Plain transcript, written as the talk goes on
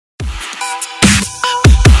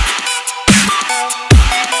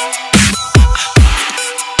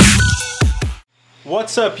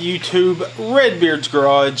What's up YouTube, Redbeard's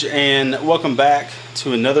Garage, and welcome back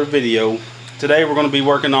to another video. Today we're going to be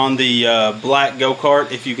working on the black go-kart.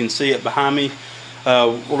 If you can see it behind me,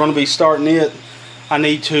 we're going to be starting it. I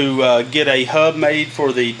need to get a hub made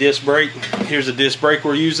for the disc brake. Here's a disc brake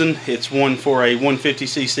we're using. It's one for a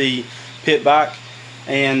 150cc pit bike,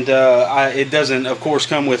 and it doesn't of course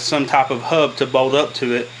come with some type of hub to bolt up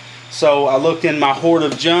to it. So I looked in my hoard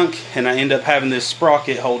of junk and I end up having this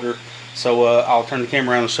sprocket holder. So I'll turn the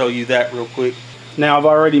camera around and show you that real quick. Now I've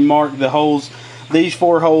already marked the holes. These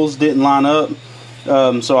 4 holes didn't line up,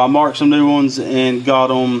 so I marked some new ones and got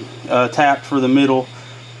them tapped for the middle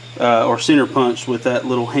or center punched with that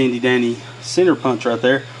little handy dandy center punch right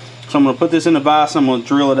there. So I'm going to put this in a vise, I'm going to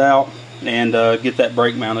drill it out and get that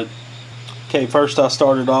brake mounted. Okay, first I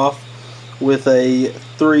started off with a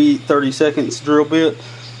 3/32 drill bit.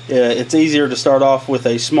 It's easier to start off with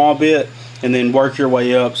a small bit and then work your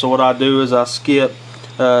way up. So what I do is I skip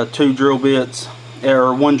 2 drill bits,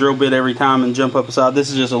 or 1 drill bit every time, and jump up a side. This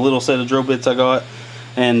is just a little set of drill bits I got.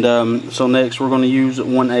 And so next we're going to use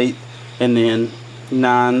 1/8 and then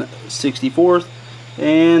 9/64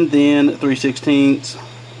 and then 3/16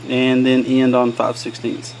 and then end on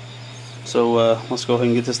 5/16. So let's go ahead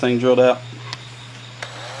and get this thing drilled out.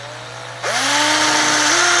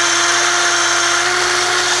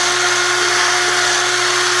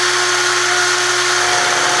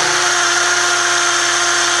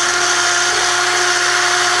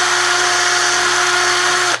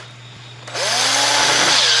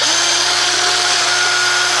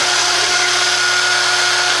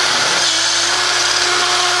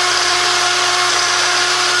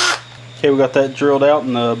 Okay, we got that drilled out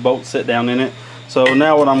and the bolt set down in it. So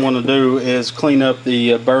now what I'm going to do is clean up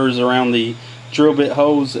the burrs around the drill bit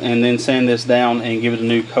holes and then sand this down and give it a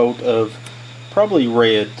new coat of probably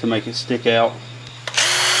red to make it stick out.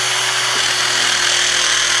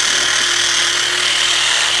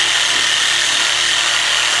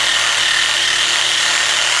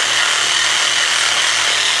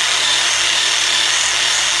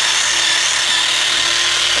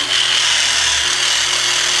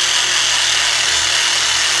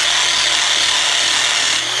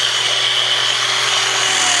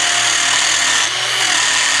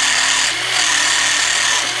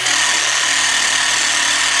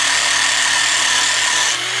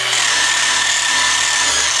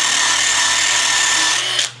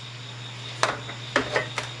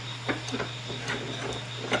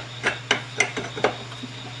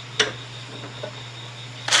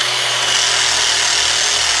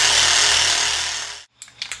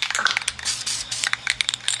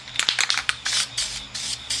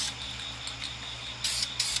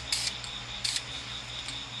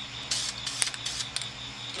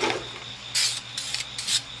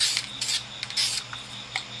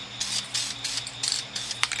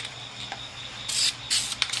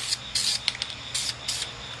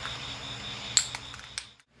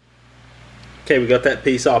 Okay, we got that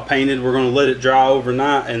piece all painted. We're going to let it dry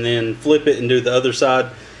overnight and then flip it and do the other side,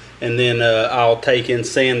 and then I'll take and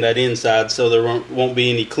sand that inside so there won't be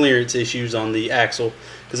any clearance issues on the axle,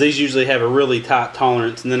 because these usually have a really tight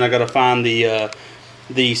tolerance. And then I got to find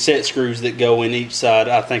the set screws that go in each side.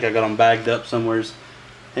 I think I got them bagged up somewheres.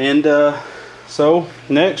 And so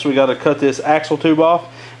next we got to cut this axle tube off.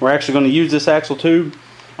 We're actually going to use this axle tube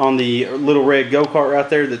on the little red go-kart right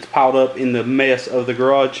there that's piled up in the mess of the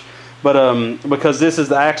garage. But because this is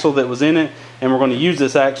the axle that was in it, and we're going to use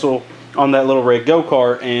this axle on that little red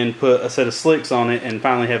go-kart and put a set of slicks on it and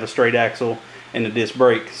finally have a straight axle and a disc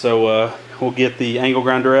brake. So we'll get the angle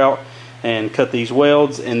grinder out and cut these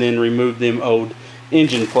welds and then remove them old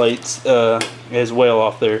engine plates as well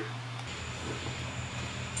off there.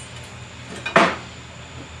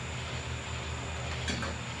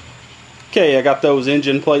 Okay, I got those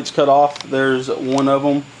engine plates cut off. There's one of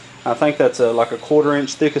them. I think that's like a 1/4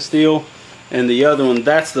 inch thick of steel, and the other one,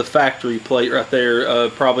 that's the factory plate right there,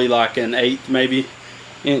 probably like an 1/8 maybe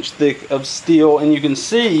inch thick of steel. And you can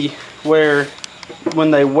see where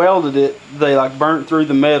when they welded it, they like burnt through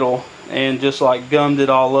the metal and just like gummed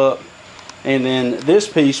it all up. And then this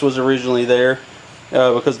piece was originally there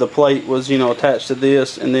because the plate was, you know, attached to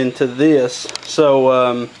this and then to this.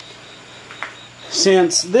 So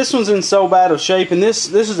since this one's in so bad of shape, and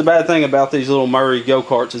this is the bad thing about these little Murray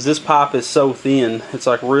go-karts, is this pipe is so thin. It's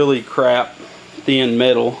like really crap thin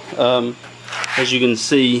metal. As you can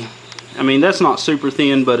see, I mean, that's not super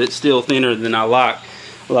thin, but it's still thinner than I like.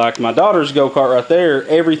 Like my daughter's go-kart right there,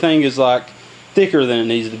 everything is like thicker than it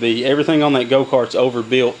needs to be. Everything on that go-kart's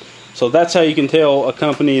overbuilt. So that's how you can tell a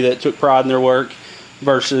company that took pride in their work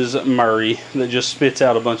versus Murray that just spits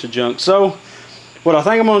out a bunch of junk. So What I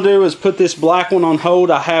think I'm going to do is put this black one on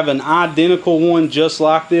hold. I have an identical one just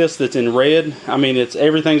like this that's in red. I mean,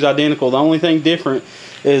 everything's identical. The only thing different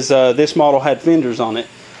is this model had fenders on it.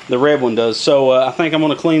 The red one does. So I think I'm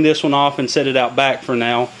going to clean this one off and set it out back for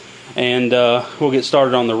now. And we'll get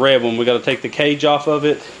started on the red one. We got to take the cage off of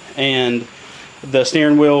it, and the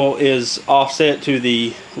steering wheel is offset to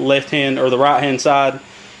the left hand or the right hand side.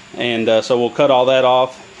 And so we'll cut all that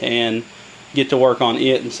off and get to work on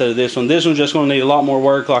it instead of this one. This one's just going to need a lot more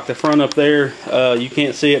work. Like the front up there, you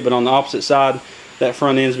can't see it, but on the opposite side, that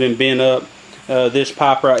front end's been bent up. This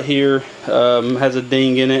pipe right here has a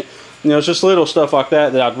ding in it. You know, it's just little stuff like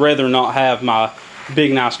that that I'd rather not have my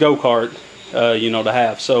big nice go-kart, you know, to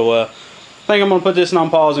have. So I think I'm going to put this on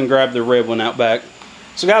pause and grab the red one out back.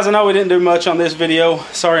 So guys, I know we didn't do much on this video.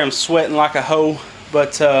 Sorry I'm sweating like a hoe,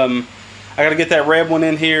 but I got to get that red one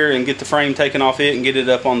in here and get the frame taken off it and get it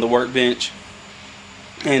up on the workbench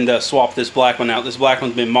and swap this black one out. This black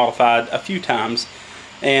one's been modified a few times,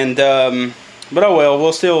 and but oh well,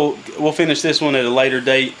 we'll finish this one at a later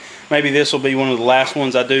date. Maybe this will be one of the last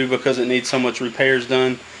ones I do because it needs so much repairs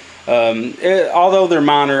done. Although they're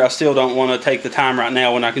minor, I still don't want to take the time right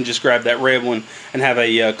now when I can just grab that red one and have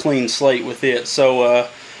a clean slate with it. So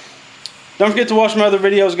don't forget to watch my other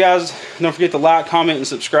videos, guys. Don't forget to like, comment, and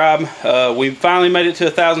subscribe. We finally made it to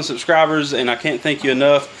 1,000 subscribers, and I can't thank you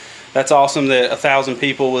enough. That's awesome that 1,000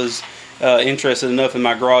 people was interested enough in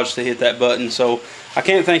my garage to hit that button. So I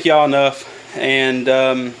can't thank y'all enough,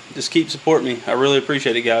 and just keep supporting me. I really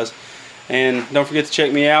appreciate it, guys. And don't forget to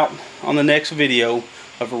check me out on the next video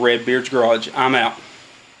of Redbeard's Garage. I'm out.